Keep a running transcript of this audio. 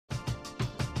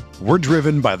We're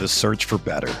driven by the search for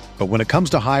better. But when it comes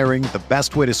to hiring, the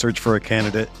best way to search for a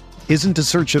candidate isn't to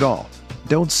search at all.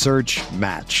 Don't search,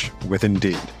 match with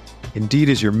Indeed. Indeed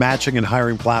is your matching and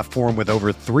hiring platform with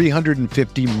over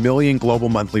 350 million global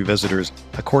monthly visitors,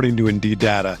 according to Indeed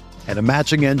data, and a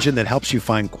matching engine that helps you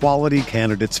find quality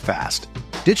candidates fast.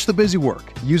 Ditch the busy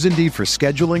work. Use Indeed for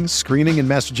scheduling, screening, and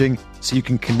messaging so you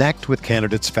can connect with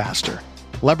candidates faster.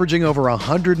 Leveraging over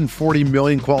 140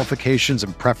 million qualifications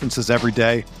and preferences every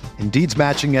day, Indeed's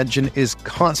matching engine is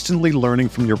constantly learning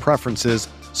from your preferences,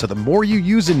 so the more you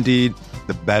use Indeed,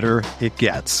 the better it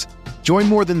gets. Join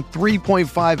more than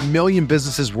 3.5 million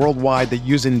businesses worldwide that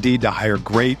use Indeed to hire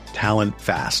great talent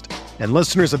fast. And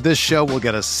listeners of this show will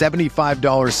get a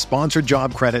 $75 sponsored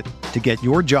job credit to get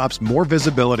your jobs more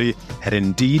visibility at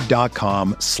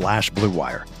Indeed.com/Blue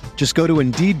Wire. Just go to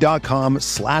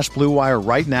Indeed.com/Blue Wire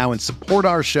right now and support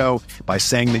our show by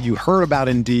saying that you heard about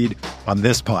Indeed on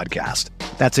this podcast.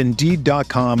 That's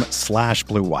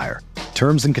Indeed.com/Blue Wire.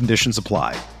 Terms and conditions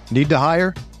apply. Need to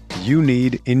hire? You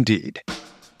need Indeed.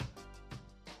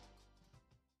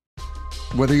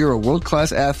 Whether you're a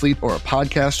world-class athlete or a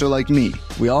podcaster like me,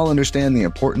 we all understand the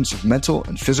importance of mental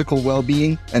and physical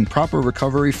well-being and proper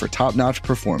recovery for top-notch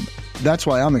performance. That's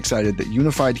why I'm excited that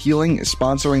Unified Healing is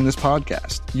sponsoring this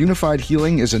podcast. Unified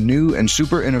Healing is a new and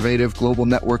super innovative global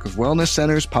network of wellness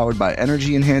centers powered by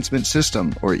Energy Enhancement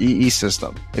System, or EE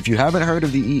System. If you haven't heard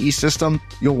of the EE System,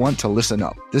 you'll want to listen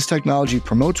up. This technology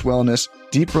promotes wellness,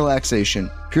 deep relaxation,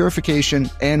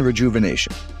 purification, and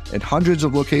rejuvenation. At hundreds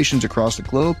of locations across the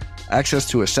globe, access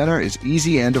to a center is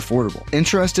easy and affordable.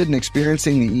 Interested in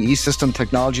experiencing the EE System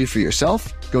technology for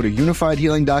yourself? Go to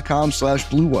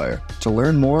unifiedhealing.com/Blue Wire to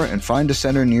learn more and find a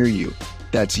center near you.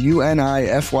 That's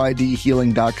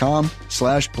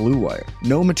UNIFYDhealing.com/Blue Wire.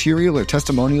 No material or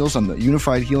testimonials on the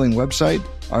Unified Healing website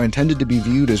are intended to be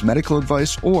viewed as medical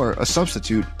advice or a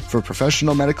substitute for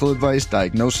professional medical advice,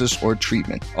 diagnosis, or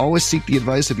treatment. Always seek the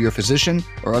advice of your physician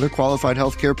or other qualified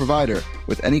healthcare provider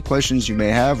with any questions you may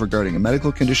have regarding a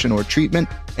medical condition or treatment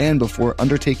and before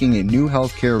undertaking a new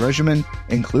healthcare regimen,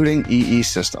 including EE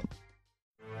System.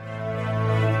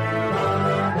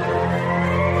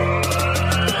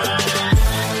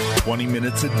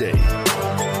 Minutes a day,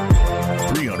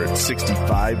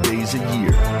 365 days a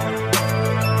year.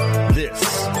 This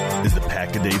is the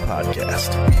Pack-A-Day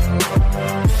Podcast.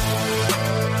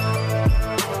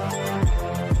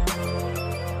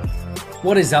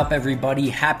 What is up, everybody?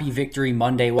 Happy Victory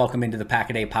Monday. Welcome into the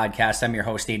Pack-A-Day Podcast. I'm your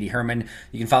host, Andy Herman.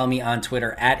 You can follow me on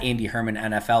Twitter at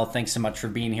AndyHermanNFL. Thanks so much for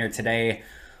being here today.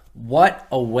 What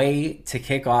a way to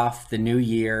kick off the new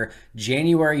year.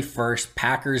 January 1st,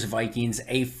 Packers-Vikings,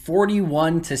 a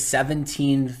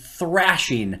 41-17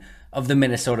 thrashing of the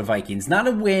Minnesota Vikings. Not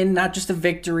a win, not just a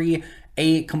victory,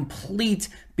 a complete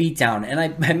beatdown. And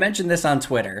I mentioned this on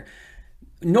Twitter.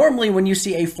 Normally, when you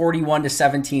see a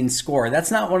 41-17 score,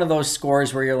 that's not one of those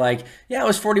scores where you're like, yeah, it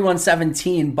was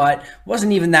 41-17, but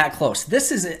wasn't even that close.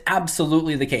 This is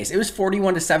absolutely the case. It was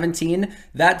 41-17.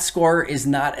 That score is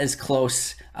not as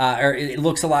close, or it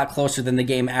looks a lot closer than the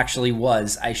game actually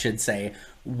was, I should say.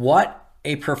 What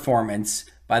a performance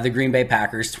by the Green Bay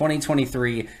Packers.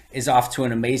 2023 is off to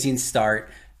an amazing start.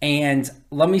 And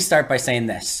let me start by saying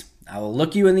this. I will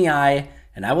look you in the eye,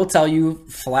 and I will tell you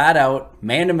flat out,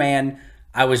 man to man,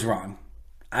 I was wrong.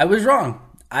 I was wrong.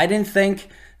 I didn't think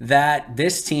that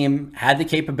this team had the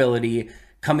capability,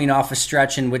 coming off a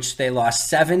stretch in which they lost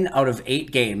 7 out of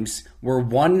 8 games, were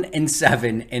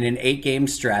 1-7 in an 8-game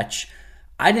stretch.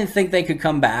 I didn't think they could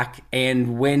come back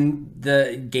and win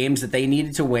the games that they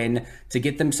needed to win to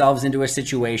get themselves into a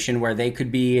situation where they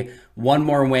could be one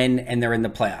more win and they're in the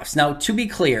playoffs. Now, to be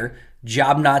clear,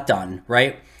 job not done,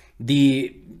 right?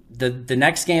 The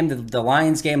next game, the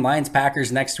Lions game,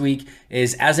 Lions-Packers next week,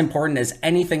 is as important as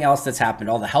anything else that's happened.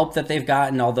 All the help that they've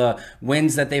gotten, all the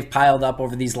wins that they've piled up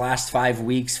over these last 5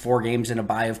 weeks, 4 games in a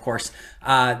bye, of course.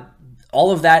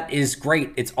 All of that is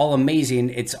great. It's all amazing.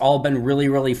 It's all been really,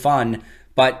 really fun.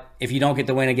 But if you don't get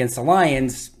the win against the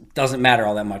Lions, doesn't matter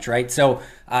all that much, right? So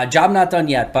job not done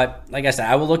yet. But like I said,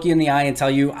 I will look you in the eye and tell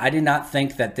you, I did not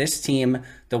think that this team,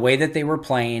 the way that they were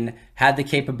playing, had the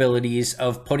capabilities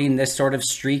of putting this sort of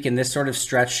streak and this sort of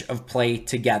stretch of play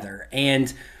together.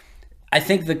 And I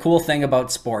think the cool thing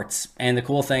about sports, and the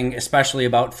cool thing especially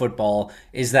about football,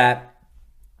 is that,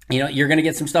 you know, you're going to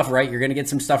get some stuff right, you're going to get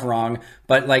some stuff wrong,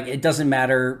 but like, it doesn't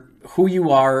matter who you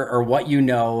are or what you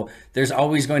know, there's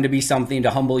always going to be something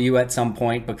to humble you at some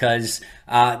point, because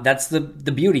that's the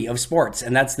beauty of sports,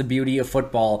 and that's the beauty of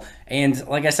football. And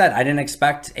like I said, I didn't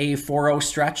expect a 4-0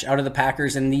 stretch out of the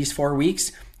Packers in these 4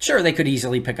 weeks. Sure, they could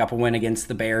easily pick up a win against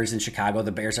the Bears in Chicago.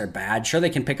 The Bears are bad. Sure, they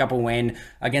can pick up a win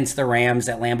against the Rams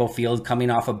at Lambeau Field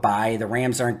coming off a bye. The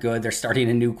Rams aren't good. They're starting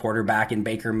a new quarterback in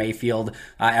Baker Mayfield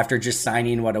after just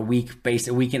signing, a week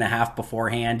and a half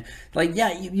beforehand. Like,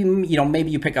 yeah, you know, maybe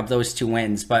you pick up those 2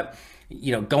 wins, but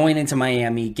you know, going into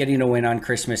Miami, getting a win on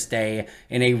Christmas Day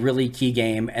in a really key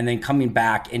game, and then coming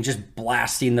back and just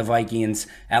blasting the Vikings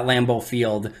at Lambeau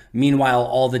Field. Meanwhile,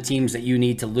 all the teams that you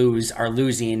need to lose are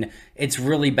losing. It's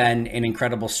really been an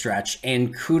incredible stretch.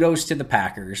 And kudos to the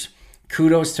Packers.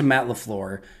 Kudos to Matt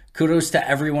LaFleur. Kudos to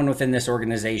everyone within this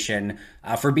organization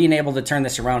for being able to turn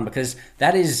this around, because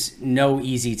that is no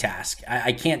easy task.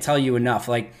 I can't tell you enough.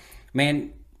 Like,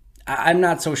 man, I'm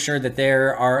not so sure that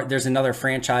there's another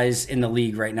franchise in the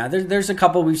league right now. There's a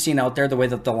couple we've seen out there, the way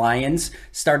that the Lions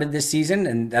started this season,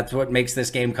 and that's what makes this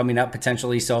game coming up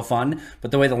potentially so fun. But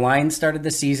the way the Lions started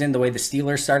the season, the way the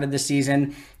Steelers started the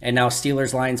season, and now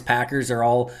Steelers, Lions, Packers are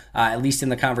all at least in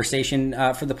the conversation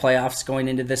for the playoffs going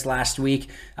into this last week.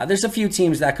 There's a few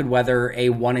teams that could weather a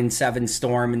 1-7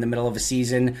 storm in the middle of a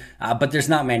season, but there's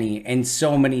not many, and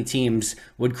so many teams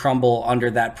would crumble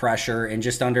under that pressure, and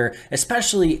just under,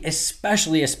 especially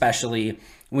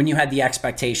when you had the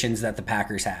expectations that the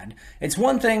Packers had. It's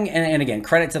one thing, and again,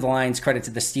 credit to the Lions, credit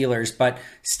to the Steelers, but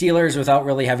Steelers without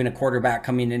really having a quarterback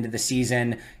coming into the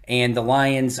season, and the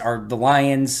Lions are the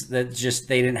Lions that just,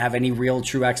 they didn't have any real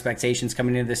true expectations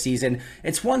coming into the season.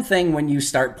 It's one thing when you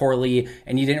start poorly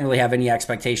and you didn't really have any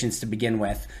expectations to begin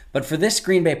with, but for this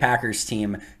Green Bay Packers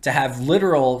team to have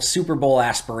literal Super Bowl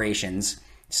aspirations,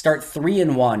 start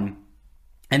 3-1,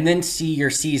 and then see your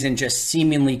season just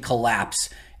seemingly collapse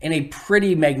in a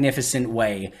pretty magnificent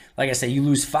way. Like I said, you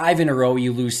lose 5 in a row,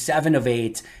 you lose 7 of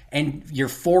 8, and you're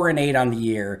 4-8 on the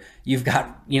year. You've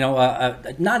got, you know,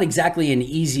 not exactly an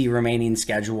easy remaining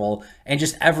schedule, and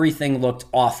just everything looked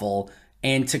awful.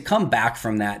 And to come back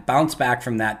from that, bounce back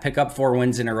from that, pick up 4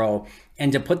 wins in a row,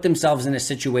 and to put themselves in a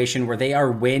situation where they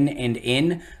are win and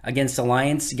in against the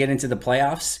Lions to get into the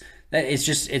playoffs,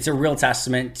 it's a real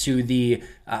testament to the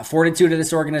fortitude of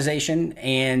this organization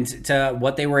and to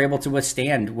what they were able to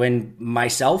withstand when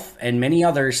myself and many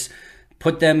others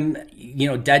put them, you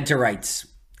know, dead to rights.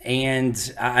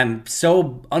 And I'm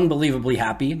so unbelievably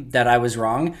happy that I was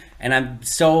wrong. And I'm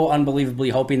so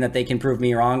unbelievably hoping that they can prove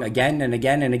me wrong again and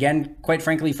again and again, quite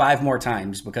frankly, 5 more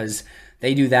times, because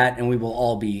they do that, and we will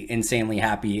all be insanely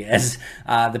happy, as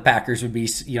the Packers would be,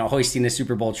 you know, hoisting a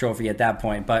Super Bowl trophy at that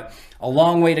point. But a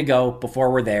long way to go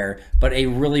before we're there, but a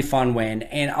really fun win.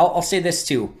 And I'll say this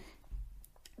too.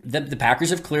 The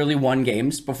Packers have clearly won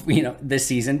games before, you know, this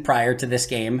season prior to this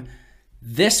game.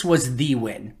 This was the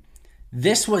win.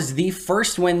 This was the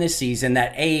first win this season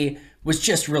that was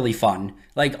just really fun.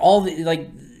 Like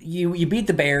you beat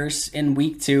the Bears in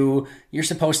week 2. You're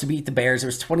supposed to beat the Bears. It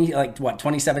was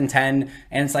 27-10, and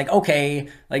it's like, okay,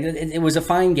 like it was a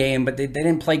fine game, but they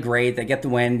didn't play great. They get the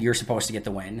win. You're supposed to get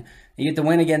the win. You get the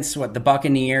win against the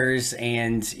Buccaneers,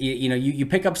 and you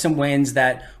pick up some wins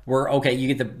that were okay.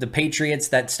 You get the Patriots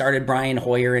that started Brian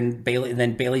Hoyer and Bailey,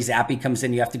 then Bailey Zappi comes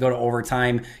in. You have to go to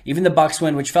overtime. Even the Bucs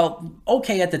win, which felt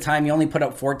okay at the time. You only put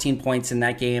up 14 points in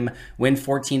that game. Win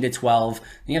 14-12.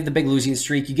 You have the big losing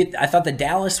streak. I thought the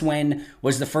Dallas win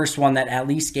was the first one that at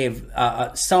least gave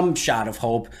some shot of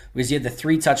hope, because you had the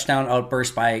 3 touchdown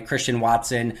outburst by Christian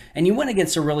Watson, and you went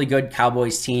against a really good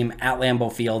Cowboys team at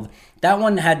Lambeau Field. That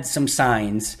one had some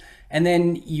signs. And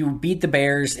then you beat the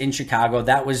Bears in Chicago.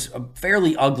 That was a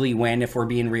fairly ugly win, if we're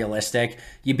being realistic.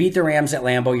 You beat the Rams at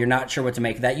Lambeau. You're not sure what to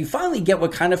make of that. You finally get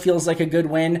what kind of feels like a good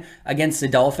win against the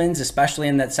Dolphins, especially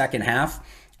in that second half.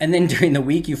 And then during the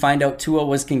week, you find out Tua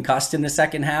was concussed in the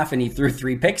second half, and he threw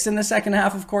 3 picks in the second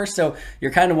half, of course. So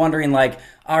you're kind of wondering, like,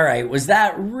 all right, was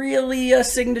that really a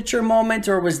signature moment,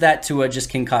 or was that Tua just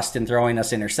concussed and throwing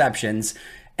us interceptions?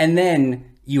 And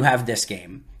then you have this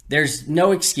game. There's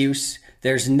no excuse.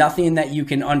 There's nothing that you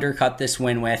can undercut this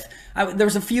win with.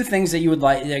 There's a few things that you would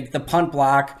like the punt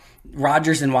block.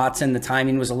 Rodgers and Watson, the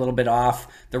timing was a little bit off.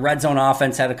 The red zone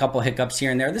offense had a couple hiccups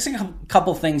here and there. There's a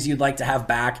couple things you'd like to have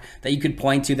back that you could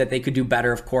point to that they could do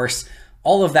better, of course.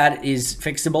 All of that is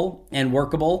fixable and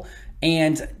workable.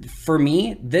 And for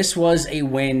me, this was a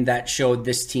win that showed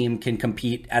this team can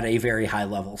compete at a very high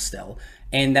level still,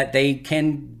 and that they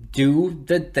can do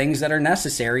the things that are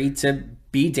necessary to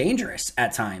be dangerous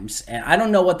at times. And I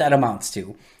don't know what that amounts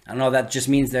to. I don't know if that just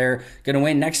means they're going to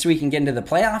win next week and get into the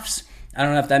playoffs. I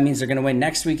don't know if that means they're going to win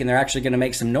next week and they're actually going to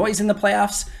make some noise in the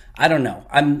playoffs. I don't know.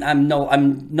 I'm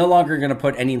no longer going to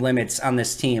put any limits on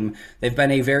this team. They've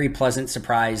been a very pleasant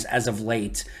surprise as of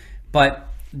late. But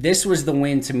this was the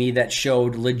win to me that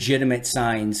showed legitimate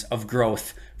signs of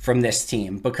growth from this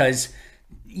team, because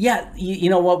Yeah, you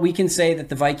know what? We can say that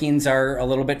the Vikings are a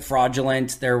little bit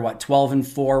fraudulent. They're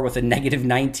 12-4 with a negative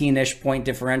 19-ish point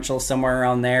differential, somewhere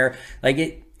around there.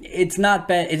 Like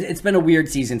it's been a weird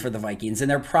season for the Vikings, and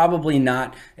they're probably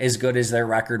not as good as their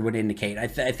record would indicate. I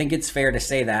think it's fair to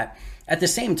say that. At the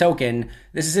same token,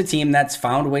 this is a team that's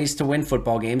found ways to win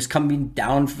football games, coming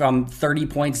down from 30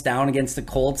 points down against the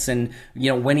Colts and,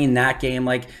 winning that game.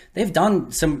 Like, they've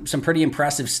done some pretty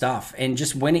impressive stuff, and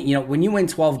just winning, when you win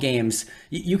 12 games,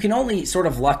 you can only sort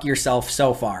of luck yourself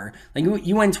so far. Like,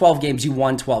 you win 12 games, you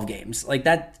won 12 games. Like,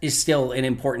 that is still an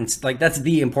important, like, that's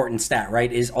the important stat,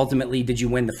 right? Is ultimately, did you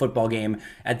win the football game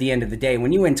at the end of the day?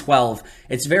 When you win 12,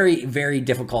 it's very, very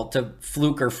difficult to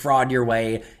fluke or fraud your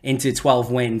way into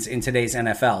 12 wins in today's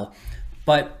NFL.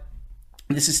 But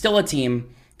this is still a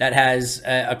team that has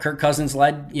a Kirk Cousins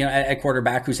led, at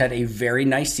quarterback, who's had a very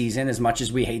nice season. As much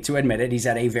as we hate to admit it, he's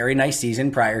had a very nice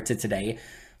season prior to today.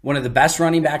 One of the best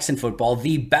running backs in football,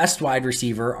 the best wide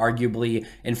receiver, arguably,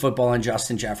 in football, in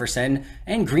Justin Jefferson.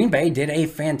 And Green Bay did a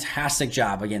fantastic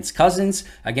job against Cousins,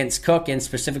 against Cook, and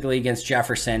specifically against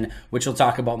Jefferson, which we'll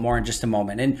talk about more in just a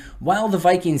moment. And while the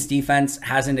Vikings defense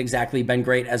hasn't exactly been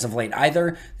great as of late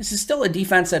either, this is still a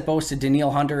defense that boasted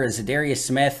Danielle Hunter, Zadarius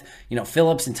Smith,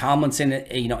 Phillips and Tomlinson,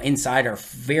 inside are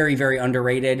very, very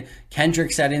underrated.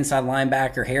 Kendricks at inside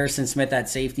linebacker, Harrison Smith at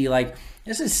safety. Like,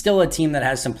 this is still a team that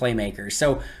has some playmakers.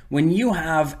 So when you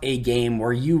have a game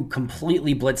where you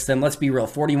completely blitz them, let's be real,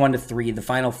 41-3, the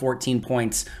final 14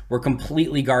 points were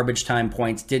completely garbage time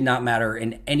points, did not matter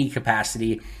in any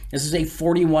capacity. This is a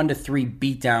 41-3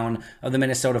 beatdown of the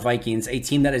Minnesota Vikings, a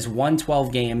team that has won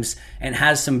 12 games and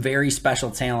has some very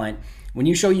special talent. When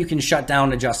you show you can shut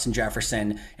down a Justin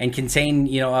Jefferson and contain,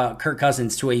 Kirk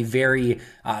Cousins to a very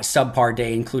subpar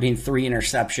day, including 3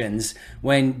 interceptions,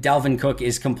 when Dalvin Cook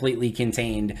is completely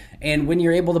contained, and when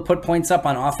you're able to put points up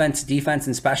on offense, defense,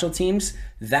 and special teams,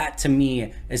 that to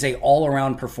me is a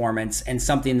all-around performance and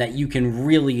something that you can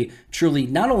really, truly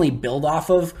not only build off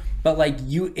of, but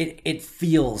it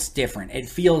feels different. It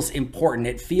feels important.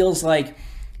 It feels like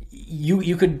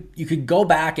you could go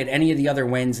back at any of the other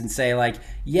wins and say, like,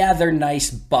 yeah, they're nice,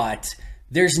 but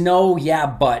there's no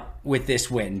but with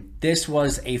this win. This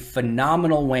was a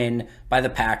phenomenal win by the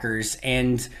Packers,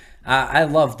 and I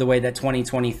love the way that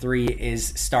 2023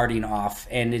 is starting off,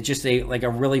 and it's just a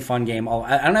really fun game.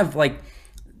 I don't have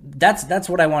that's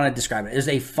what I want to describe it. It was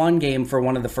a fun game for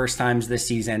one of the first times this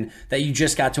season that you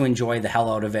just got to enjoy the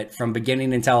hell out of it from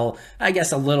beginning until, I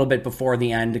guess, a little bit before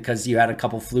the end, because you had a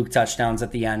couple fluke touchdowns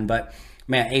at the end. But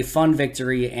man, a fun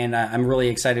victory, and I'm really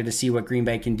excited to see what Green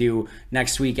Bay can do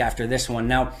next week after this one.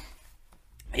 Now,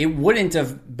 it wouldn't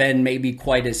have been maybe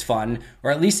quite as fun,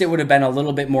 or at least it would have been a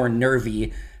little bit more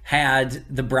nervy, had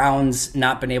the Browns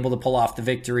not been able to pull off the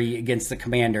victory against the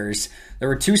Commanders. There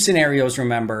were 2 scenarios,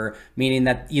 remember, meaning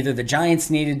that either the Giants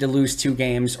needed to lose 2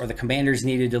 games or the Commanders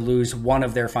needed to lose one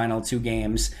of their final 2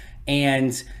 games.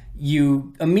 And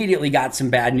you immediately got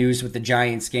some bad news with the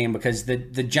Giants game, because the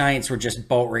Giants were just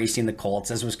boat racing the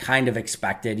Colts, as was kind of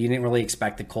expected. You didn't really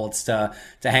expect the Colts to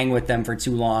hang with them for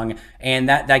too long. And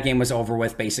that game was over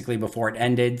with basically before it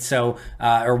ended. So,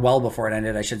 or well before it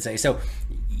ended, I should say. So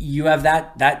you have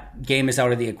that game is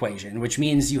out of the equation, which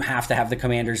means you have to have the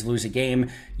Commanders lose a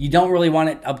game. You don't really want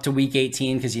it up to week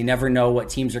 18, because you never know what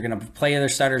teams are going to play their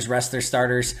starters, rest their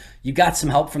starters. You got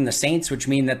some help from the Saints, which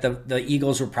mean that the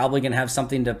Eagles were probably going to have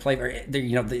something to play, or the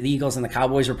Eagles and the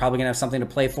Cowboys were probably going to have something to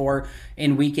play for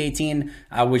in week 18,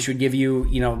 which would give you,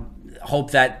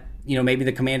 hope that maybe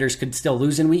the Commanders could still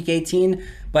lose in week 18.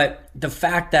 But the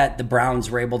fact that the Browns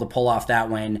were able to pull off that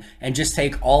win and just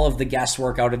take all of the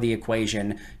guesswork out of the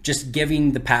equation, just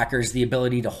giving the Packers the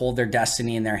ability to hold their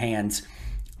destiny in their hands,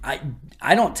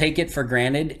 I don't take it for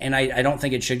granted, and I don't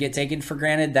think it should get taken for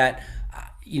granted that,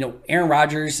 Aaron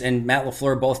Rodgers and Matt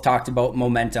LaFleur both talked about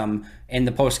momentum in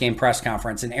the post-game press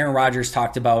conference, and Aaron Rodgers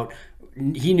talked about,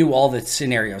 he knew all the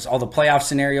scenarios, all the playoff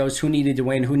scenarios, who needed to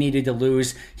win, who needed to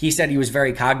lose. He said he was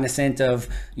very cognizant of,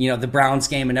 the Browns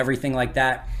game and everything like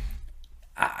that.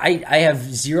 I have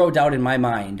zero doubt in my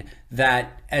mind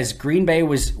that as Green Bay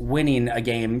was winning a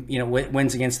game,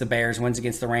 wins against the Bears, wins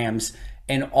against the Rams,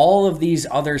 and all of these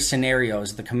other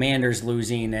scenarios, the Commanders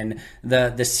losing and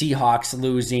the Seahawks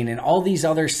losing and all these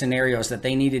other scenarios that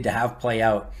they needed to have play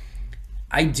out,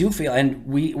 I do feel, and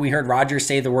we heard Rodgers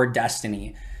say the word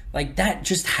destiny, like that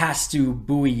just has to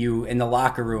buoy you in the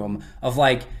locker room of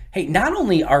like, hey, not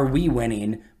only are we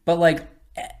winning, but like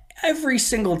every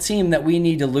single team that we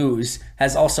need to lose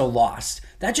has also lost.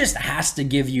 That just has to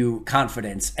give you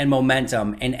confidence and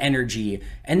momentum and energy.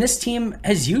 And this team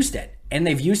has used it, and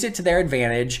they've used it to their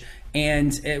advantage.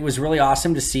 And it was really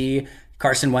awesome to see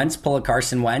Carson Wentz, pull a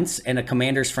Carson Wentz, and a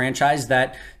Commanders franchise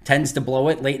that tends to blow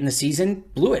it late in the season,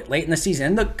 blew it late in the season.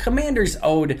 And the Commanders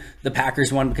owed the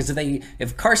Packers one because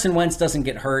if Carson Wentz doesn't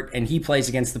get hurt and he plays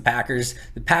against the Packers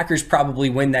probably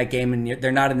win that game, and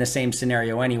they're not in the same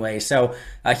scenario anyway. So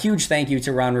a huge thank you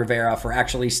to Ron Rivera for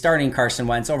actually starting Carson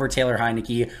Wentz over Taylor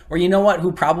Heineke, or you know what,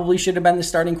 who probably should have been the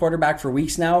starting quarterback for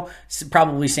weeks now,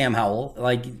 probably Sam Howell.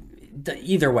 Like,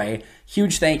 either way,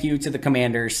 huge thank you to the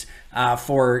Commanders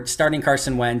for starting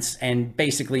Carson Wentz and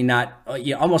basically not,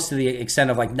 almost to the extent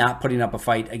of like not putting up a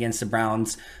fight against the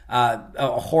Browns.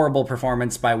 A horrible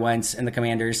performance by Wentz and the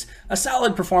Commanders. A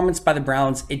solid performance by the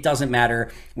Browns. It doesn't matter.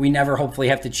 We never hopefully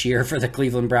have to cheer for the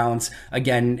Cleveland Browns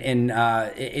again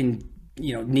in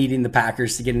needing the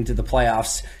Packers to get into the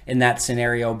playoffs in that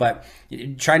scenario. But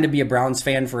trying to be a Browns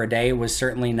fan for a day was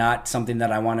certainly not something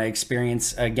that I want to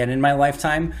experience again in my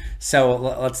lifetime. So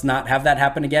let's not have that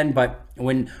happen again. But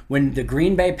when the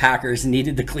Green Bay Packers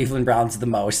needed the Cleveland Browns the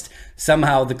most,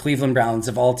 somehow the Cleveland Browns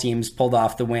of all teams pulled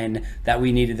off the win that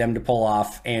we needed them to pull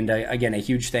off. And again, a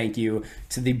huge thank you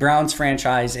to the Browns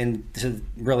franchise and to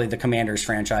really the Commanders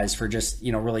franchise for just,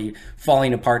 really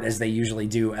falling apart as they usually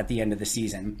do at the end of the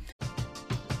season.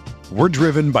 We're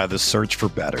driven by the search for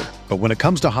better. But when it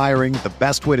comes to hiring, the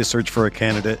best way to search for a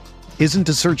candidate isn't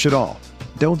to search at all.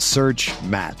 Don't search,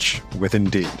 match with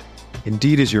Indeed.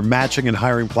 Indeed is your matching and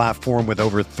hiring platform with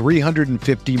over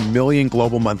 350 million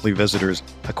global monthly visitors,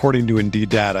 according to Indeed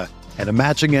data, and a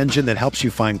matching engine that helps you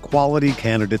find quality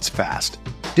candidates fast.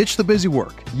 Ditch the busy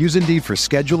work. Use Indeed for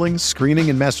scheduling, screening,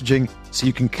 and messaging so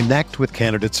you can connect with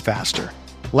candidates faster.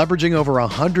 Leveraging over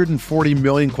 140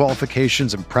 million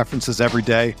qualifications and preferences every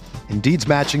day, Indeed's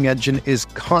matching engine is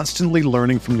constantly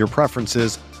learning from your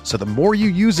preferences, so the more you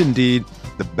use Indeed,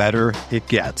 the better it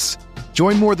gets.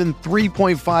 Join more than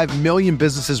 3.5 million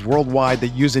businesses worldwide that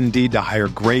use Indeed to hire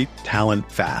great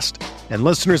talent fast. And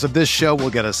listeners of this show will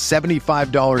get a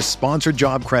 $75 sponsored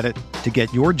job credit to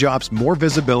get your jobs more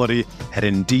visibility at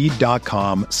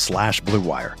Indeed.com/Blue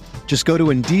Wire. Just go to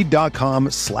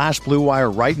Indeed.com/Blue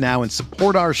Wire right now and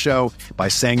support our show by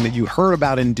saying that you heard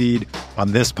about Indeed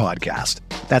on this podcast.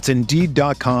 That's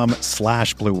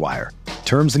Indeed.com/Blue Wire.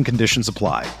 Terms and conditions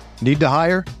apply. Need to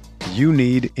hire? You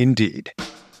need Indeed.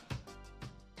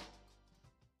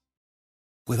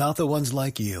 Without the ones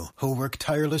like you, who work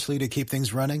tirelessly to keep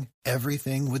things running,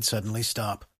 everything would suddenly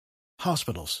stop.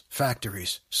 Hospitals,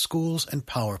 factories, schools, and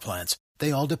power plants,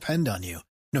 they all depend on you.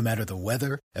 No matter the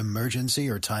weather, emergency,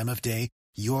 or time of day,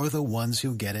 you're the ones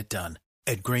who get it done.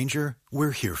 At Grainger,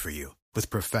 we're here for you with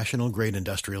professional-grade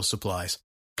industrial supplies.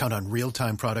 Count on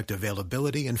real-time product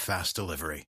availability and fast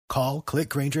delivery. Call, click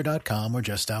Grainger.com, or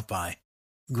just stop by.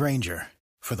 Grainger,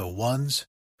 for the ones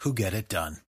who get it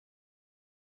done.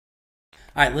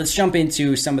 All right, let's jump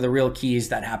into some of the real keys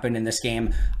that happened in this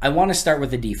game. I want to start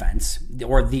with the defense,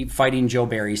 or the Fighting Joe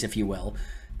Barrys, if you will.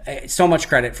 So much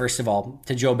credit, first of all,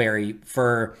 to Joe Barry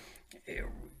for,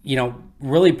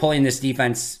 really pulling this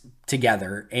defense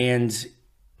together. And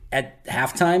at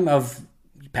halftime of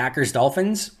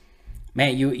Packers-Dolphins,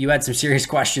 man, you had some serious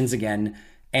questions again.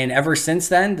 And ever since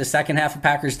then, the second half of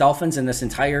Packers-Dolphins and this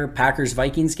entire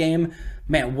Packers-Vikings game,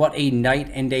 man, what a night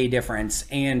and day difference.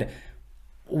 And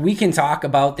we can talk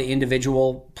about the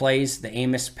individual plays, the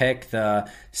Amos pick, the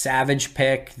Savage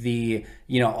pick,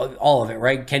 all of it,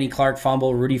 right? Kenny Clark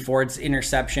fumble, Rudy Ford's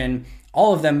interception,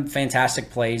 all of them fantastic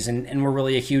plays and were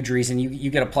really a huge reason.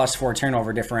 You get a +4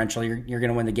 turnover differential. You're going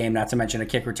to win the game, not to mention a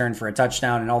kick return for a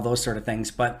touchdown and all those sort of things.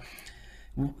 But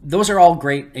those are all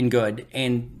great and good.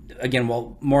 And again,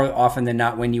 more often than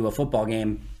not win you a football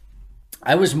game.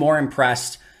 I was more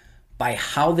impressed by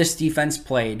how this defense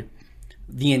played,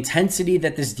 the intensity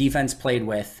that this defense played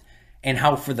with, and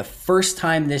how for the first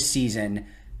time this season,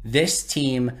 this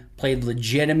team played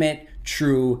legitimate,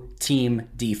 true team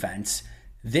defense.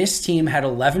 This team had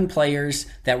 11 players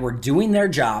that were doing their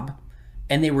job,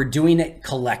 and they were doing it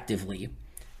collectively.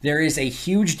 There is a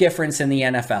huge difference in the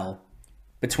NFL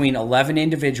between 11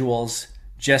 individuals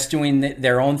just doing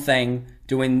their own thing,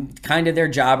 doing kind of their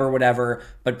job or whatever,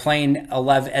 but playing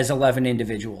 11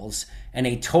 individuals. And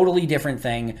a totally different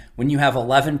thing when you have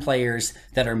 11 players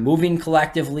that are moving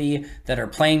collectively, that are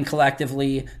playing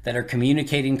collectively, that are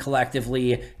communicating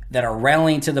collectively, that are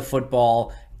rallying to the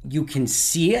football. You can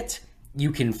see it,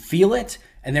 you can feel it,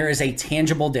 and there is a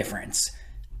tangible difference.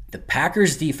 The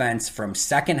Packers defense from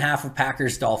second half of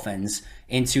Packers-Dolphins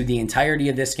into the entirety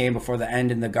of this game before the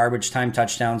end and the garbage time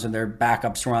touchdowns when their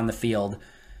backups were on the field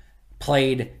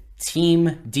played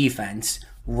team defense,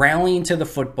 rallying to the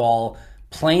football,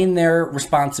 playing their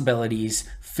responsibilities,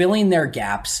 filling their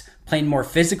gaps, playing more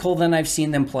physical than I've seen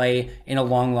them play in a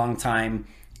long, long time.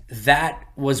 that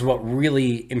was what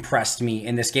really impressed me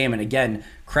in this game. And again,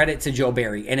 credit to Joe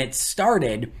Barry. And it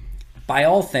started, by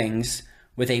all things,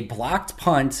 with a blocked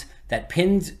punt that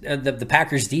pinned the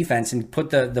Packers defense and put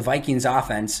the Vikings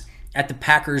offense at the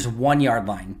Packers 1 yard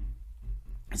line.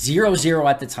 0-0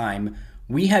 at the time.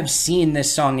 We have seen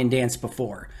this song and dance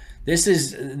before. This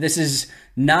is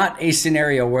not a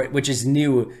scenario which is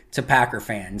new to Packer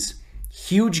fans.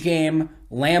 Huge game,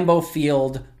 Lambeau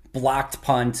Field, blocked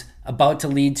punt, about to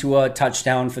lead to a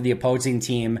touchdown for the opposing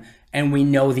team, and we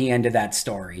know the end of that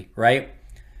story, right?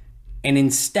 And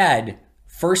instead,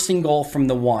 first and goal from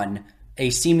the 1, a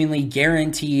seemingly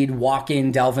guaranteed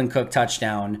walk-in Dalvin Cook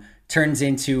touchdown turns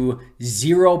into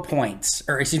 0 points,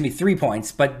 or 3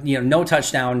 points, but no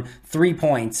touchdown, 3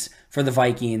 points for the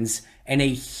Vikings, and a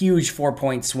huge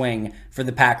 4-point swing for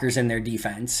the Packers and their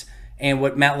defense. And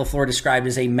what Matt LaFleur described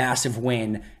as a massive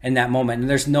win in that moment. And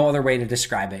there's no other way to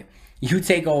describe it. You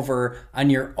take over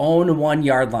on your own 1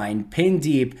 yard line, pin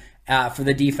deep for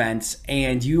the defense,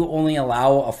 and you only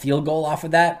allow a field goal off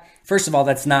of that. First of all,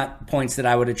 that's not points that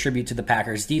I would attribute to the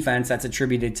Packers defense. That's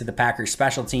attributed to the Packers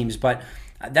special teams, but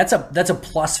that's a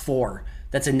 +4.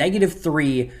 That's a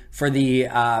 -3 for the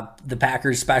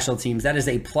Packers special teams. That is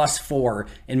a +4,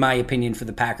 in my opinion, for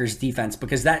the Packers defense,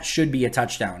 because that should be a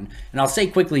touchdown. And I'll say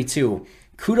quickly, too,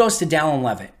 kudos to Dallin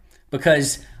Leavitt,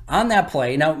 because on that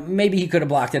play, now maybe he could have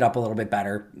blocked it up a little bit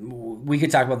better. We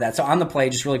could talk about that. So on the play,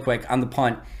 just really quick, on the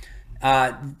punt,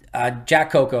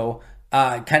 Jack Coco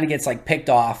kind of gets picked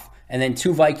off, and then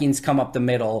 2 Vikings come up the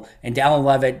middle, and Dallin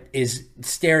Leavitt is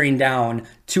staring down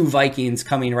 2 Vikings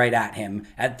coming right at him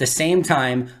at the same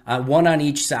time, 1 on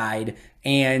each side,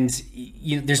 and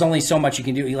there's only so much you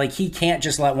can do. He can't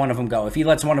just let one of them go. If he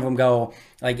lets one of them go,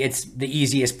 it's the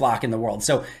easiest block in the world.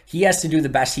 So he has to do the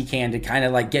best he can to kind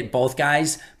of get both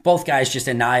guys. Both guys just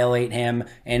annihilate him,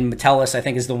 and Metellus, I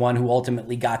think, is the one who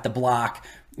ultimately got the block.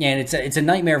 And it's a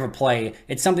nightmare of a play.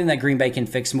 It's something that Green Bay can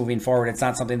fix moving forward. It's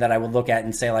not something that I would look at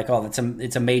and say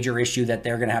it's a major issue that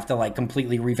they're going to have to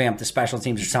completely revamp the special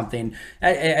teams or something.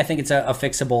 I think it's a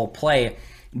fixable play.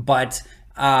 But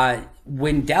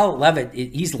when Dallin Leavitt,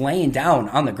 he's laying down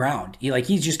on the ground.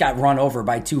 He's just got run over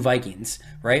by 2 Vikings,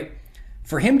 right?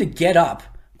 For him to get up,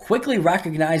 quickly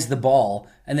recognize the ball,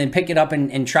 and then pick it up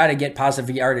and try to get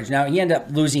positive yardage. Now, he ended up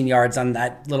losing yards on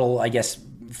that little, I guess,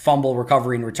 fumble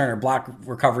recovery and return, or block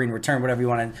recovery and return, whatever you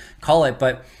want to call it.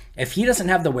 But if he doesn't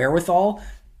have the wherewithal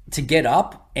to get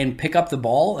up and pick up the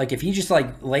ball, if he just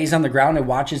lays on the ground and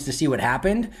watches to see what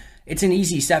happened, it's an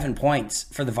easy 7 points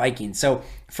for the Vikings. So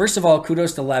first of all,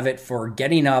 kudos to Leavitt for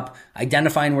getting up,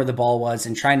 identifying where the ball was,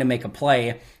 and trying to make a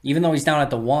play. Even though he's down at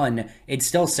the 1, it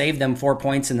still saved them 4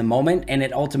 points in the moment, and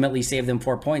it ultimately saved them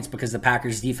 4 points because the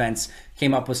Packers defense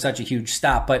came up with such a huge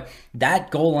stop. But that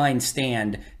goal line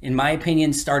stand, in my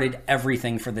opinion, started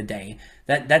everything for the day.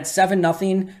 That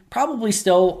 7-0 probably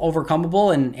still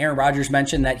overcomable, and Aaron Rodgers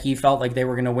mentioned that he felt like they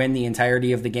were going to win the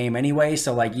entirety of the game anyway.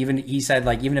 So even he said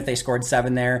even if they scored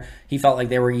 7 there, he felt like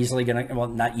they were easily going to, well,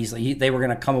 not easily, they were going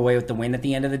to come away with the win at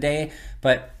the end of the day.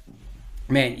 But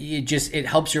man, it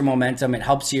helps your momentum. It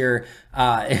helps your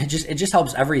it just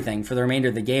helps everything for the remainder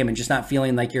of the game, and just not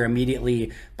feeling like you're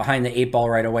immediately behind the 8 ball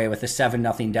right away with a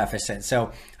 7-0 deficit.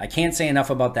 So I can't say enough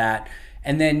about that.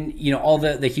 And then, all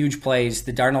the huge plays,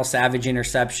 the Darnell Savage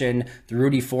interception, the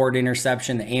Rudy Ford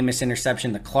interception, the Amos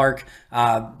interception, the Clark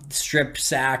strip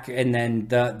sack, and then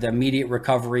the immediate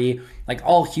recovery,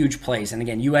 all huge plays. And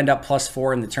again, you end up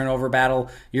 +4 in the turnover battle.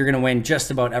 You're going to win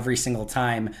just about every single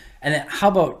time. And then how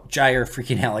about Jaire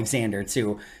freaking Alexander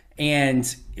too?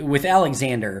 And with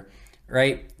Alexander,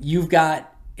 right, you've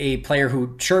got a player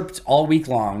who chirped all week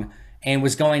long and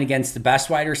was going against the best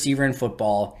wide receiver in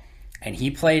football, and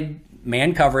he played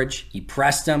man coverage. He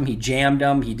pressed him. He jammed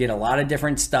him. He did a lot of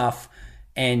different stuff.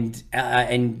 And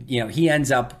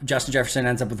Justin Jefferson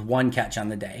ends up with 1 catch on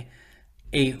the day.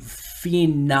 A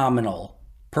phenomenal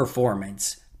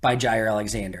performance by Jaire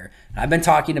Alexander. I've been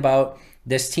talking about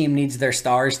this team needs their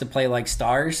stars to play like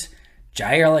stars.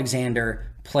 Jaire Alexander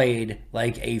played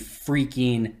like a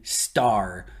freaking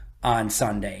star on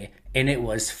Sunday, and it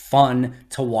was fun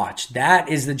to watch. That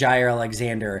is the Jaire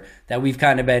Alexander that we've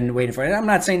kind of been waiting for. And I'm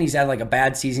not saying he's had a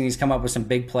bad season. He's come up with some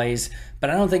big plays,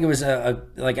 but I don't think it was I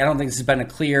don't think this has been a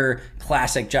clear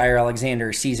classic Jaire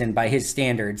Alexander season by his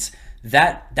standards.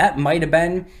 That might have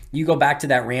been You go back to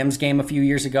that Rams game a few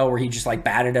years ago where he just like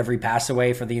batted every pass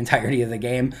away for the entirety of the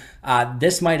game.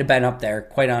 This might have been up there,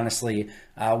 quite honestly,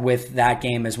 with that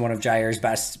game as one of Jair's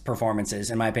best performances,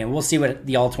 in my opinion. We'll see what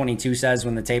the All-22 says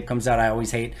when the tape comes out. I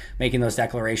always hate making those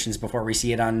declarations before we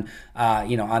see it on,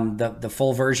 on the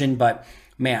full version. But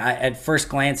man, at first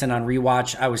glance and on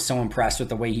rewatch, I was so impressed with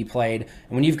the way he played.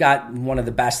 And when you've got one of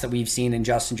the best that we've seen in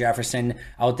Justin Jefferson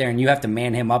out there and you have to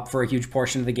man him up for a huge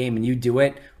portion of the game and you do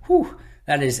it, whew,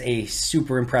 that is a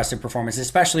super impressive performance,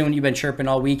 especially when you've been chirping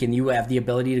all week and you have the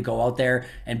ability to go out there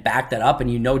and back that up.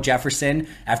 And Jefferson,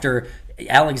 after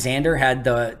Alexander had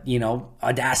the,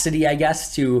 audacity, I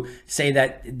guess, to say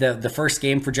that the first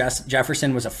game for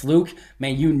Jefferson was a fluke,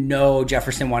 man,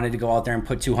 Jefferson wanted to go out there and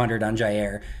put 200 on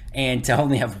Jair. And to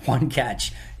only have one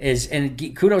catch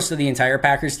and kudos to the entire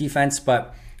Packers defense,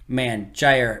 but man,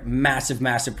 Jair,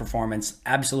 massive performance.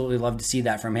 Absolutely love to see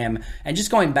that from him. And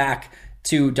just going back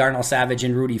to Darnell Savage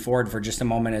and Rudy Ford for just a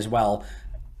moment as well.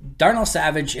 Darnell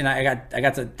Savage, and I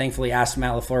got to thankfully ask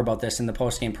Matt LaFleur about this in the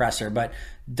post-game presser, but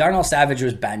Darnell Savage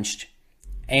was benched,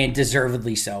 and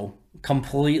deservedly so,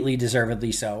 completely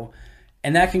deservedly so.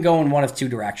 And that can go in one of two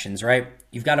directions, right?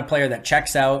 You've got a player that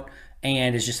checks out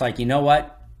and is just like, you know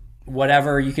what?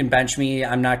 Whatever, you can bench me.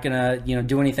 I'm not going to,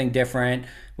 do anything different,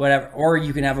 whatever. Or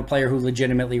you can have a player who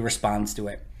legitimately responds to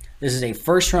it. This is a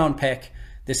first-round pick.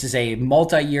 This is a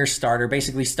multi-year starter,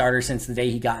 basically starter since the day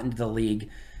he got into the league.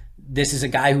 This is a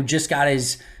guy who just got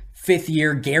his 5th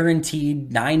year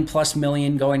guaranteed $9+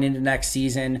 million going into next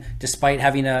season, despite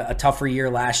having a tougher year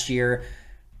last year.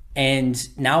 And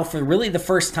now for really the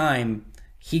first time,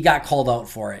 he got called out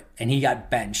for it and he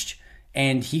got benched.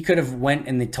 And he could have went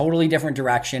in the totally different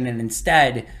direction. And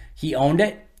instead, he owned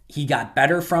it. He got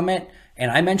better from it. And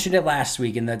I mentioned it last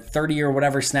week in the 30 or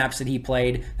whatever snaps that he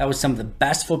played. That was some of the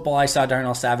best football I saw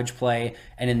Darnell Savage play.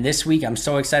 And in this week, I'm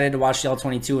so excited to watch the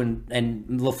All-22. And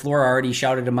LaFleur already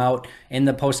shouted him out in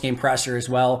the post-game presser as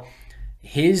well.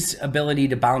 His ability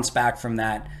to bounce back from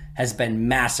that has been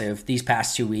massive these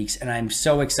past 2 weeks. And I'm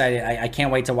so excited. I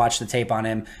can't wait to watch the tape on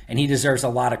him. And he deserves a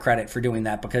lot of credit for doing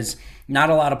that because not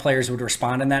a lot of players would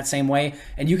respond in that same way.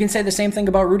 And you can say the same thing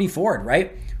about Rudy Ford,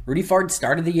 right? Rudy Ford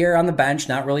started the year on the bench,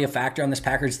 not really a factor on this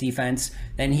Packers defense.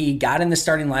 Then he got in the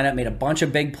starting lineup, made a bunch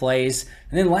of big plays.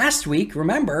 And then last week,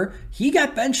 remember, he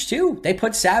got benched too. They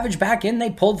put Savage back in.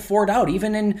 They pulled Ford out.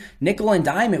 Even in nickel and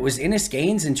dime, it was Innis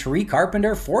Gaines and Tariq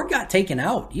Carpenter. Ford got taken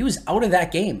out. He was out of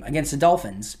that game against the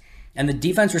Dolphins. And the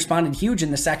defense responded huge in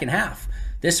the second half.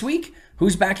 This week,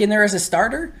 who's back in there as a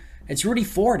starter? It's Rudy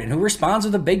Ford. And who responds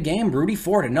with a big game? Rudy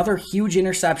Ford. Another huge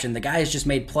interception. The guy has just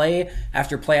made play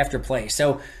after play after play.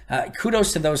 So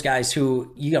kudos to those guys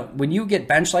who, when you get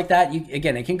benched like that,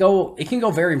 it can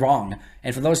go very wrong.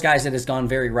 And for those guys, it has gone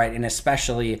very right, and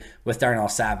especially with Darnell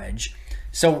Savage.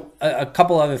 So a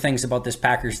couple other things about this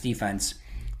Packers defense.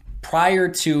 Prior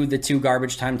to the 2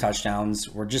 garbage time touchdowns,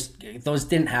 those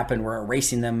didn't happen. We're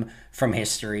erasing them from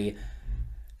history.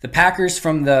 The Packers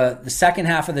from the second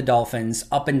half of the Dolphins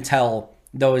up until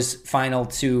those final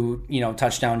 2,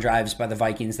 touchdown drives by the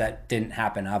Vikings that didn't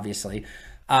happen, obviously.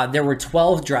 There were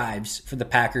 12 drives for the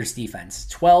Packers defense.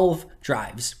 12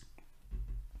 drives.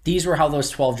 These were how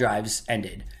those 12 drives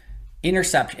ended.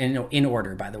 Interception, in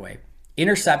order, by the way.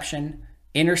 Interception,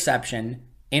 interception,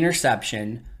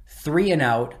 interception, 3 and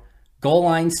out, goal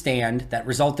line stand that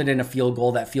resulted in a field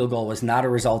goal. That field goal was not a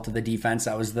result of the defense.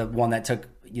 That was the one that took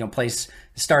place,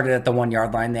 started at the 1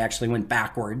 yard line. They actually went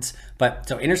backwards. But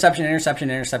so interception,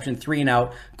 interception, interception, 3 and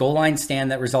out, goal line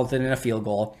stand that resulted in a field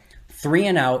goal, 3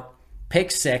 and out, pick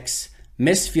 6,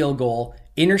 missed field goal,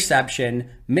 interception,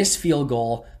 missed field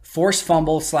goal, forced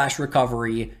fumble /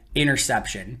 recovery,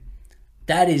 interception.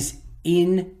 That is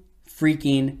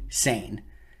freaking sane.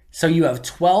 So you have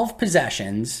 12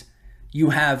 possessions.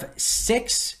 You have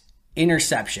 6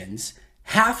 interceptions.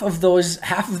 Half of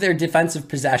their defensive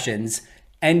possessions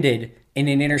ended in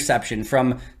an interception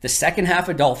from the second half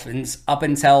of Dolphins up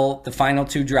until the final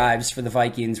 2 drives for the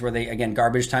Vikings where they, again,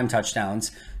 garbage time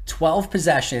touchdowns. 12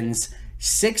 possessions,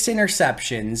 6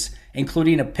 interceptions,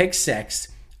 including a pick 6,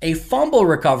 a fumble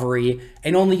recovery,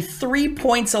 and only 3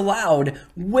 points allowed,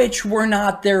 which were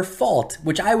not their fault,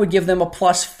 which I would give them a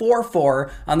 +4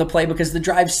 for on the play because the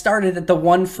drive started at the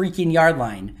 1 freaking yard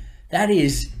line. That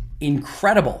is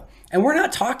incredible. And we're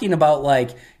not talking about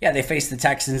they faced the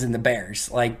Texans and the Bears.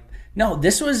 No,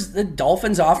 this was the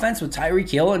Dolphins offense with Tyreek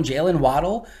Hill and Jalen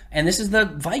Waddle. And this is the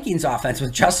Vikings offense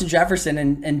with Justin Jefferson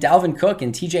and Dalvin Cook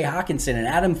and TJ Hawkinson and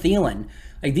Adam Thielen.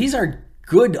 These are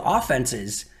good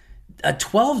offenses. A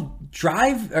 12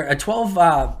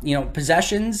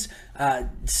 possessions,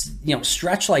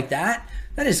 stretch like that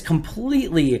is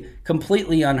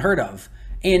completely unheard of.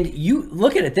 And you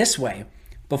look at it this way.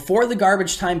 Before the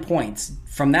garbage time points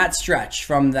from that stretch,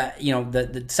 from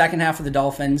the second half of the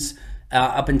Dolphins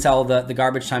up until the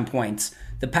garbage time points,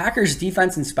 the Packers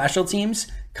defense and special teams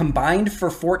combined for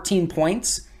 14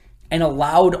 points and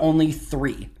allowed only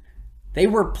 3. They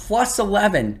were plus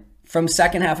 11 from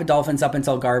second half of Dolphins up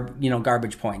until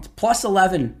garbage points. Plus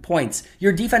 11 points.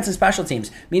 Your defense and special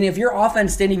teams, meaning if your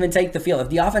offense didn't even take the field, if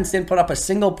the offense didn't put up a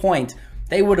single point,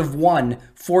 they would have won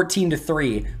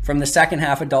 14-3 from the second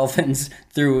half of Dolphins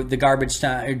through the garbage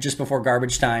time, or just before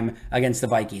garbage time against the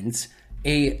Vikings.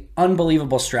 A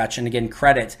unbelievable stretch, and again,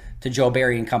 credit to Joe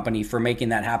Barry and company for making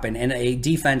that happen, and a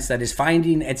defense that is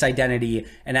finding its identity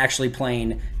and actually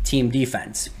playing team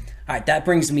defense. All right, that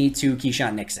brings me to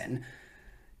Keisean Nixon.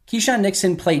 Keisean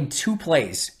Nixon played 2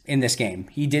 plays in this game.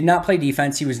 He did not play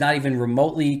defense. He was not even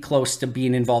remotely close to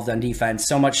being involved on defense,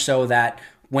 so much so that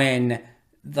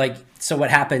so what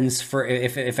happens for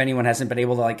if anyone hasn't been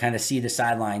able to kind of see the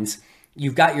sidelines,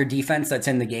 you've got your defense that's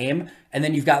in the game, and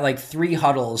then you've got 3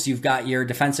 huddles. You've got your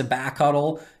defensive back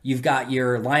huddle, you've got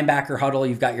your linebacker huddle,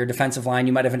 you've got your defensive line,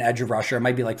 you might have an edge rusher, it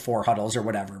might be 4 huddles or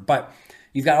whatever. But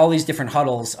you've got all these different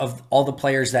huddles of all the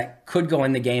players that could go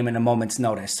in the game in a moment's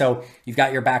notice. So you've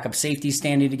got your backup safeties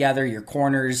standing together, your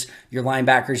corners, your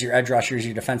linebackers, your edge rushers,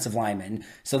 your defensive linemen.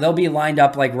 So they'll be lined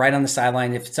up right on the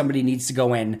sideline if somebody needs to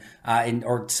go in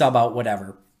or sub out,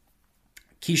 whatever.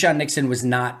 Keisean Nixon was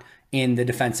not in the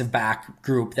defensive back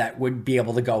group that would be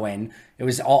able to go in. It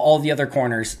was all the other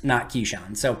corners, not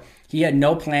Keisean. So he had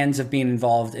no plans of being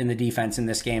involved in the defense in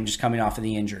this game, just coming off of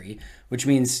the injury, which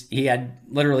means he had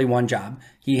literally one job.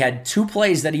 He had 2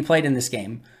 plays that he played in this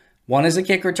game. One as a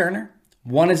kick returner,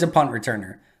 one as a punt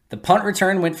returner. The punt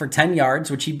return went for 10 yards,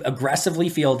 which he aggressively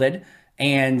fielded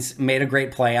and made a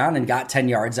great play on and got 10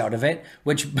 yards out of it,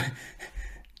 which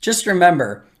just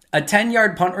remember, a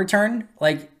 10-yard punt return,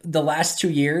 the last 2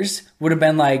 years, would have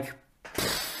been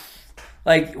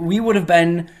we would have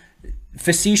been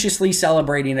facetiously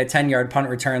celebrating a 10-yard punt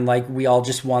return like we all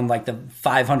just won the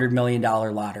 $500 million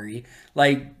lottery.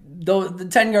 The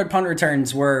 10-yard punt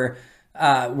returns were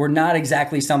not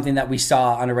exactly something that we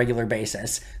saw on a regular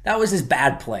basis. That was his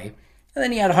bad play. And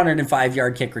then he had a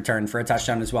 105-yard kick return for a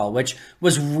touchdown as well, which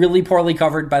was really poorly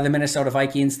covered by the Minnesota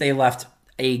Vikings. They left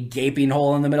a gaping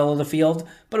hole in the middle of the field,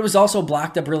 but it was also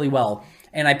blocked up really well.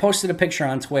 And I posted a picture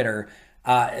on Twitter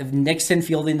of Nixon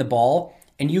fielding the ball,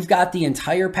 and you've got the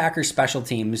entire Packers special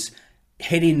teams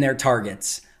hitting their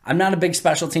targets. I'm not a big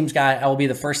special teams guy. I will be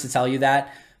the first to tell you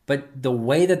that. But the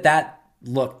way that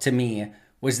looked to me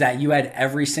was that you had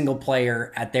every single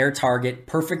player at their target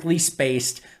perfectly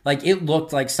spaced. It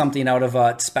looked like something out of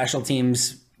a special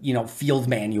teams, field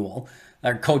manual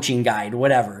or coaching guide,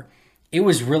 whatever. It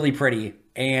was really pretty.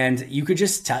 And you could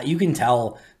just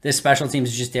tell, this special teams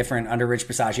is just different under Rich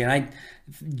Bisaccia. And I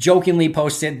jokingly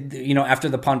posted, after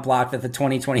the punt block, that the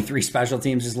 2023 special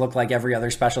teams just look like every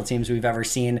other special teams we've ever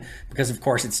seen, because of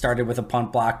course it started with a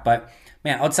punt block. But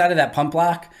man, outside of that punt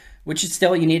block, which is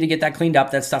still, you need to get that cleaned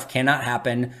up. That stuff cannot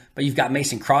happen. But you've got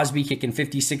Mason Crosby kicking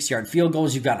 56-yard field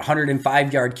goals. You've got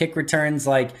 105-yard kick returns.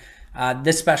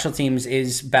 This special teams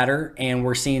is better, and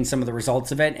we're seeing some of the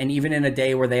results of it. And even in a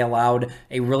day where they allowed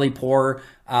a really poor,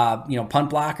 punt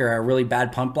block or a really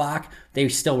bad punt block, they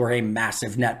still were a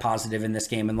massive net positive in this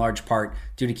game, in large part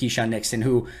due to Keisean Nixon,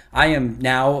 who I am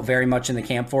now very much in the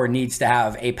camp for needs to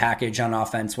have a package on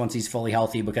offense once he's fully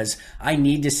healthy, because I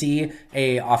need to see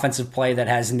a offensive play that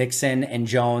has Nixon and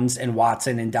Jones and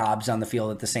Watson and Dobbs on the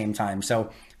field at the same time.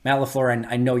 So Matt LaFleur, and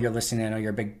I know you're listening, I know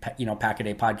you're a big,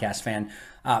 Pack-A-Day podcast fan.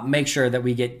 Make sure that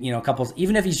we get, a couple,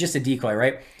 even if he's just a decoy,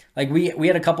 right? We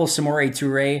had a couple Samori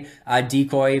Toure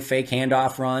decoy fake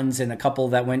handoff runs, and a couple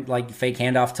that went fake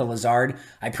handoff to Lazard.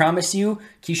 I promise you,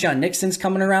 Keisean Nixon's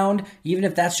coming around. Even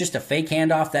if that's just a fake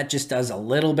handoff, that just does a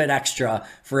little bit extra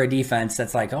for a defense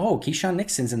that's oh, Keisean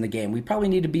Nixon's in the game. We probably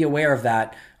need to be aware of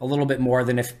that a little bit more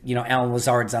than if, Alan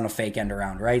Lazard's on a fake end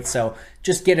around, right? So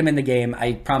just get him in the game.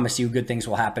 I promise you good things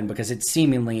will happen, because it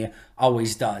seemingly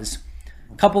always does.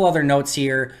 A couple other notes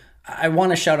here. I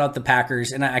want to shout out the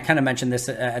Packers, and I kind of mentioned this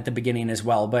at the beginning as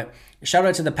well, but shout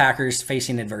out to the Packers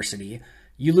facing adversity.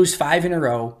 You lose 5 in a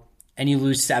row, and you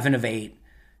lose 7 of 8.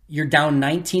 You're down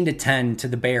 19-10 to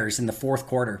the Bears in the fourth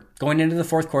quarter. Going into the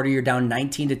fourth quarter, you're down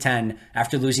 19-10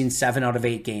 after losing 7 out of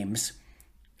 8 games.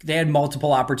 They had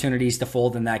multiple opportunities to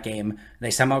fold in that game.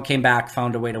 They somehow came back,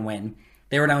 found a way to win.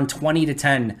 They were down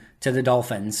 20-10 to the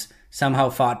Dolphins,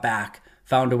 somehow fought back,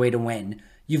 found a way to win.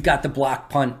 You've got the block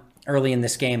punt early in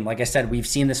this game. Like I said, we've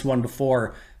seen this one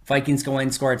before. Vikings go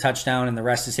in, score a touchdown, and the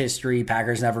rest is history.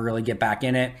 Packers never really get back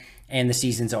in it, and the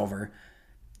season's over.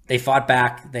 They fought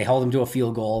back. They held them to a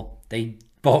field goal. They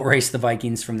boat race the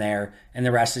Vikings from there, and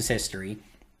the rest is history.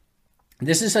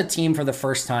 This is a team for the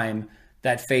first time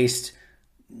that faced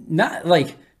not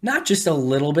just a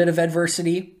little bit of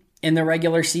adversity in the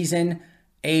regular season,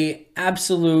 a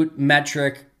absolute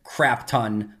metric crap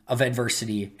ton of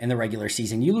adversity in the regular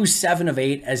season. You lose 7 of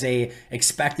 8 as a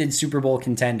expected Super Bowl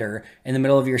contender in the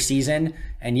middle of your season,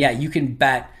 and yeah, you can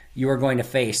bet you are going to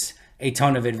face a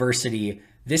ton of adversity.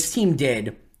 This team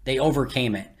did. They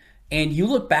overcame it. And you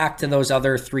look back to those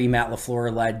other 3 Matt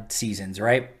LaFleur-led seasons,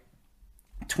 right?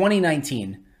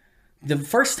 2019, the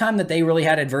first time that they really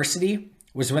had adversity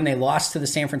was when they lost to the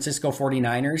San Francisco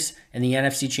 49ers in the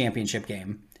NFC Championship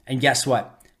game. And guess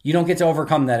what? You don't get to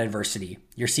overcome that adversity.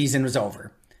 Your season was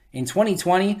over. In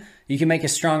 2020, you can make a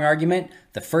strong argument.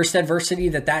 The first adversity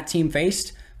that team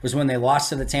faced was when they lost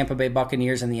to the Tampa Bay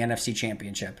Buccaneers in the NFC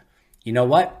Championship. You know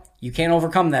what? You can't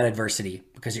overcome that adversity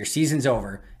because your season's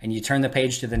over and you turn the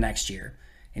page to the next year.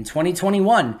 In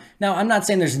 2021, now I'm not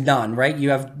saying there's none, right? You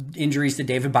have injuries to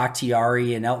David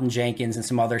Bakhtiari and Elton Jenkins and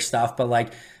some other stuff,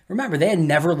 but remember, they had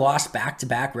never lost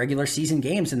back-to-back regular season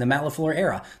games in the Matt LaFleur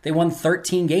era. They won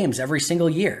 13 games every single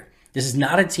year. This is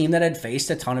not a team that had faced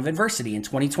a ton of adversity. In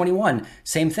 2021,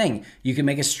 same thing. You can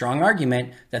make a strong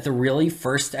argument that the real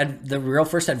first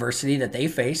adversity that they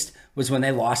faced was when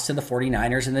they lost to the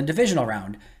 49ers in the divisional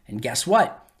round. And guess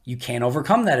what? You can't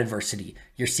overcome that adversity.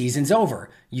 Your season's over.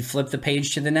 You flip the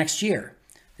page to the next year.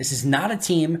 This is not a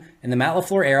team in the Matt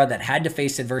LaFleur era that had to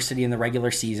face adversity in the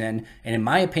regular season. And in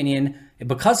my opinion,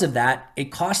 because of that,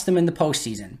 it cost them in the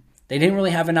postseason. They didn't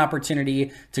really have an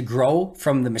opportunity to grow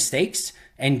from the mistakes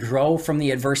and grow from the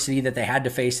adversity that they had to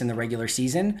face in the regular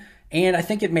season. And I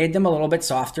think it made them a little bit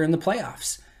softer in the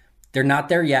playoffs. They're not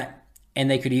there yet, and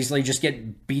they could easily just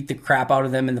beat the crap out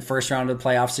of them in the first round of the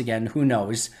playoffs again. Who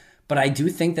knows? But I do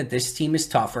think that this team is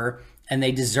tougher, and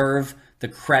they deserve the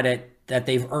credit that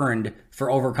they've earned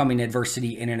for overcoming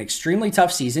adversity in an extremely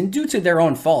tough season due to their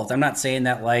own fault. I'm not saying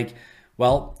that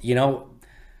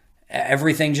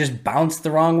everything just bounced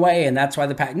the wrong way and that's why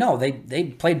no, they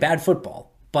played bad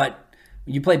football. But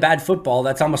you play bad football,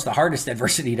 that's almost the hardest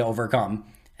adversity to overcome.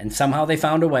 And somehow they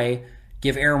found a way.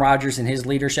 Give Aaron Rodgers and his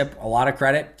leadership a lot of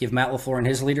credit. Give Matt LaFleur and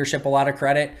his leadership a lot of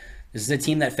credit. This is a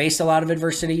team that faced a lot of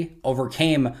adversity,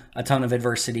 overcame a ton of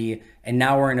adversity, and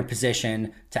now we're in a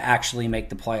position to actually make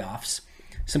the playoffs.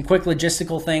 Some quick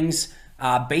logistical things.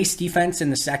 Base defense in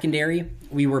the secondary.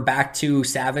 We were back to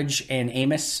Savage and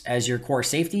Amos as your core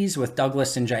safeties with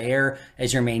Douglas and Jair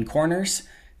as your main corners.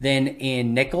 Then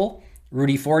in nickel,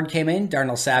 Rudy Ford came in,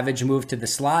 Darnell Savage moved to the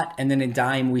slot, and then in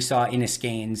dime, we saw Innis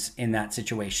Gaines in that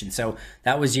situation. So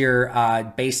that was your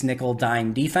base nickel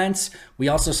dime defense. We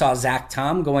also saw Zach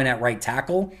Tom going at right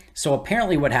tackle. So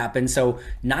apparently what happened, so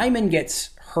Nyman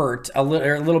gets hurt, a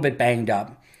little bit banged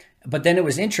up. But then it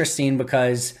was interesting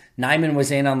because Nyman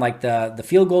was in on the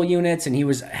field goal units, and he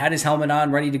had his helmet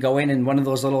on, ready to go in one of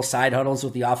those little side huddles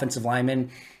with the offensive lineman.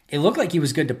 It looked like he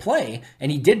was good to play,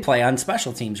 and he did play on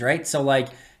special teams, right? So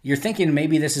you're thinking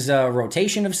maybe this is a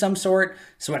rotation of some sort.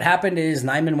 So what happened is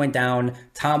Nyman went down,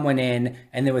 Tom went in,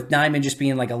 and then with Nyman just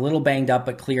being a little banged up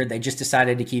but cleared, they just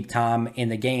decided to keep Tom in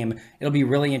the game. It'll be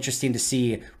really interesting to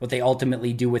see what they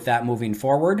ultimately do with that moving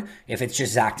forward, if it's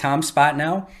just Zach Tom's spot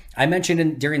now. I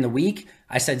mentioned during the week,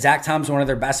 I said Zach Tom's one of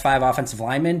their best 5 offensive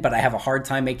linemen, but I have a hard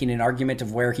time making an argument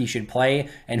of where he should play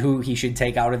and who he should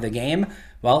take out of the game.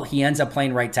 Well, he ends up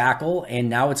playing right tackle, and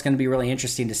now it's going to be really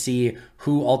interesting to see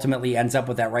who ultimately ends up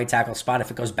with that right tackle spot, if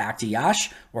it goes back to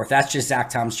Yash or if that's just Zach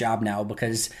Tom's job now,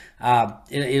 because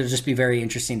it'll just be very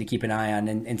interesting to keep an eye on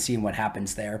and seeing what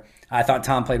happens there. I thought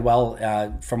Tom played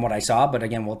well from what I saw, but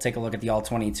again, we'll take a look at the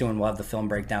All-22 and we'll have the film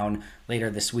breakdown later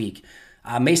this week.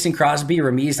 Mason Crosby,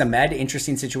 Ramiz Ahmed,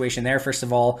 interesting situation there. First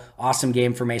of all, awesome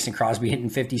game for Mason Crosby,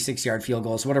 hitting 56-yard field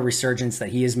goals. What a resurgence that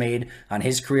he has made on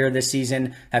his career this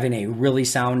season, having a really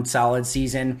sound, solid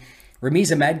season.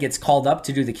 Ramiz Ahmed gets called up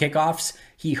to do the kickoffs.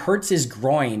 He hurts his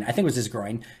groin, I think it was his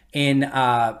groin, in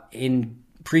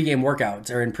pregame workouts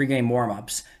or in pregame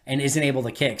warm-ups, and isn't able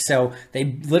to kick. So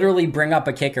they literally bring up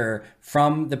a kicker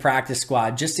from the practice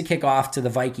squad just to kick off to the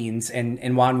Vikings and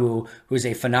Nwanwu, who's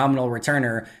a phenomenal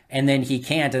returner, and then he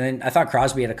can't. And then I thought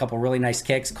Crosby had a couple really nice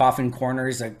kicks, coffin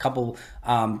corners, a couple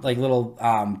little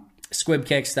squib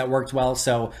kicks that worked well.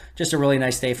 So just a really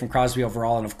nice day from Crosby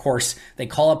overall. And of course, they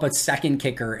call up a second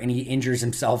kicker and he injures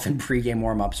himself in pregame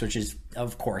warmups, which is,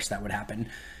 of course, that would happen.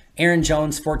 Aaron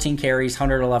Jones, 14 carries,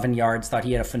 111 yards, thought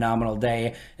he had a phenomenal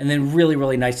day. And then really,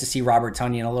 really nice to see Robert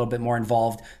Tonyan a little bit more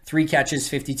involved. 3 catches,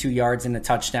 52 yards, and a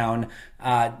touchdown.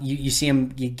 You see him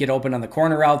get open on the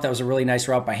corner route. That was a really nice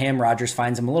route by him. Rodgers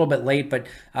finds him a little bit late, but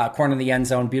corner of the end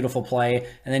zone, beautiful play.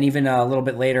 And then even a little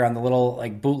bit later on the little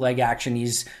like bootleg action,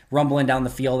 he's rumbling down the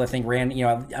field. I think I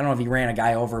don't know if he ran a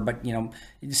guy over, but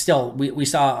still we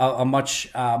saw a much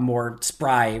more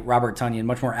spry Robert Tonyan,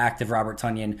 much more active Robert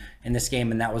Tonyan in this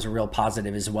game, and that was a real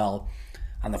positive as well.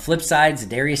 On the flip side,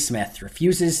 Za'Darius Smith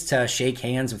refuses to shake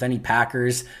hands with any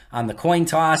Packers on the coin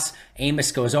toss.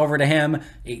 Amos goes over to him.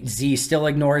 Z still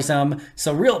ignores him.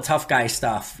 So real tough guy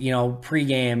stuff,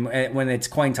 pregame when it's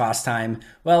coin toss time.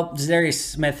 Well, Za'Darius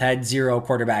Smith had 0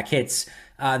 quarterback hits.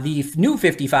 The new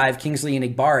 55, Kingsley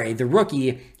Enagbare, the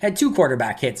rookie, had 2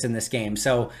 quarterback hits in this game.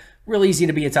 So real easy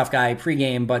to be a tough guy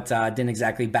pregame, but didn't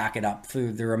exactly back it up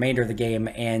through the remainder of the game,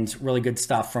 and really good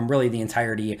stuff from really the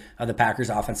entirety of the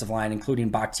Packers offensive line, including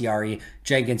Bakhtiari,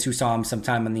 Jenkins, who saw him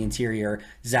sometime on the interior,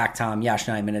 Zach Tom, Yash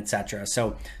Nyman, etc.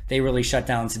 So they really shut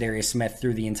down Za'Darius Smith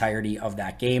through the entirety of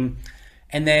that game.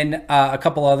 And then a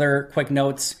couple other quick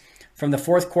notes from the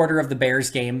fourth quarter of the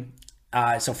Bears game.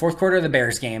 Fourth quarter of the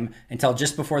Bears game until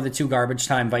just before the 2 garbage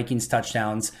time Vikings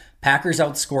touchdowns, Packers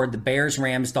outscored the Bears,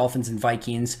 Rams, Dolphins, and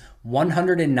Vikings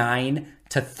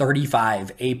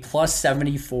 109-35, a plus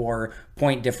 74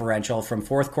 point differential from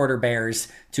fourth quarter Bears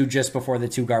to just before the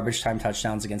 2 garbage time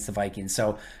touchdowns against the Vikings.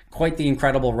 So quite the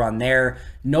incredible run there.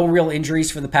 No real injuries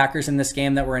for the Packers in this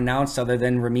game that were announced other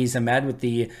than Ramiz Ahmed with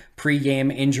the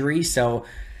pregame injury. So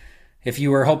if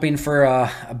you were hoping for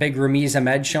a big Ramiz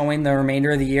Ahmed showing the remainder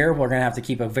of the year, we're going to have to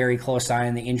keep a very close eye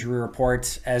on the injury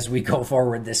report as we go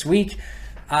forward this week.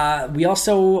 We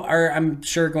also are, I'm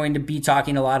sure, going to be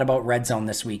talking a lot about red zone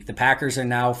this week. The Packers are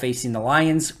now facing the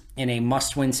Lions in a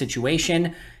must-win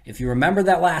situation. If you remember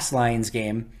that last Lions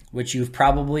game, which you've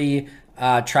probably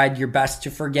tried your best to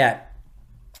forget,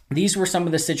 these were some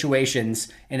of the situations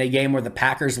in a game where the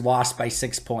Packers lost by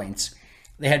 6 points.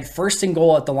 They had first and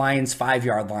goal at the Lions'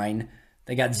 5-yard line.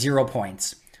 They got 0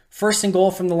 points. First and goal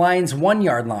from the Lions'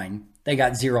 1-yard line. They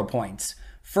got 0 points.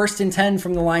 First and 10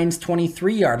 from the Lions'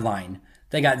 23-yard line.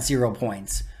 They got 0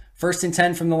 points. First and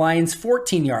 10 from the Lions'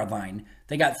 14-yard line.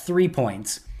 They got 3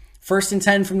 points. First and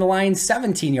 10 from the Lions'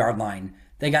 17-yard line.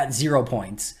 They got 0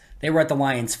 points. They were at the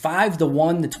Lions' 5, the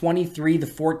 1, the 23, the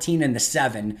 14, and the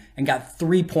 7, and got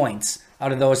 3 points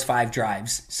out of those 5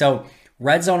 drives. So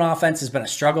red zone offense has been a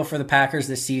struggle for the Packers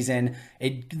this season.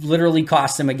 It literally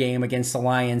cost them a game against the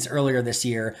Lions earlier this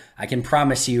year. I can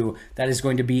promise you that is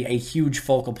going to be a huge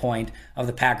focal point of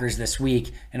the Packers this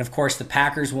week. And of course, the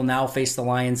Packers will now face the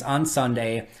Lions on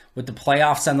Sunday with the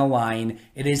playoffs on the line.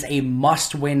 It is a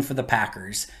must-win for the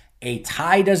Packers. A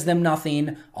tie does them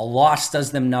nothing. A loss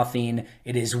does them nothing.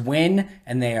 It is win,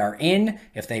 and they are in.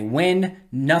 If they win,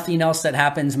 nothing else that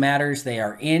happens matters. They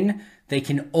are in. They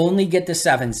can only get the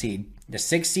 7 seed. The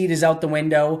 6 seed is out the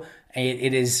window.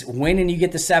 It is win and you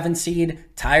get the 7 seed,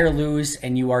 tie or lose,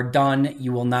 and you are done.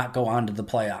 You will not go on to the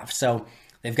playoffs. So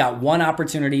they've got one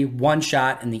opportunity, one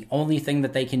shot, and the only thing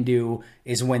that they can do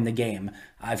is win the game.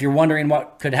 If you're wondering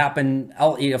what could happen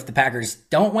if the Packers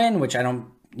don't win, which I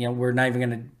don't, we're not even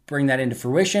going to bring that into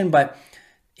fruition, but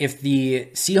if the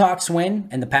Seahawks win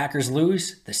and the Packers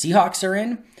lose, the Seahawks are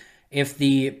in. If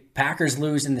the Packers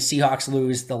lose and the Seahawks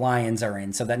lose, the Lions are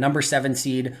in. So that number 7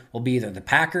 seed will be either the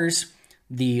Packers,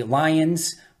 the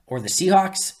Lions, or the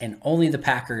Seahawks, and only the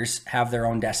Packers have their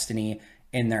own destiny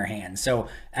in their hands. So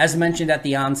as mentioned at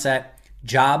the onset,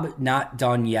 job not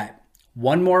done yet.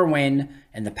 One more win,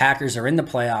 and the Packers are in the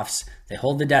playoffs. They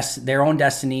hold their own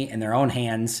destiny in their own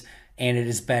hands, and it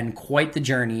has been quite the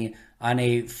journey on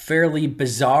a fairly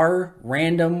bizarre,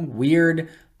 random, weird,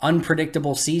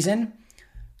 unpredictable season.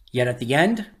 Yet at the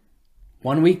end,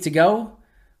 1 week to go,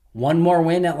 one more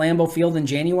win at Lambeau Field in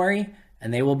January,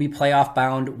 and they will be playoff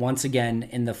bound once again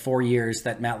in the 4 years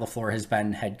that Matt LaFleur has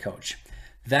been head coach.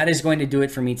 That is going to do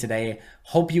it for me today.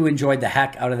 Hope you enjoyed the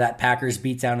heck out of that Packers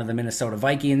beatdown of the Minnesota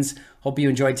Vikings. Hope you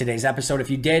enjoyed today's episode. If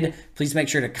you did, please make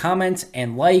sure to comment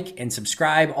and like and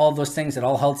subscribe. All of those things, it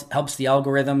all helps the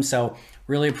algorithm. So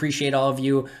really appreciate all of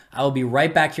you. I will be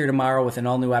right back here tomorrow with an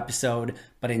all-new episode.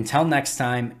 But until next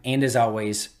time, and as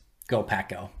always, go Pack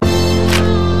Go.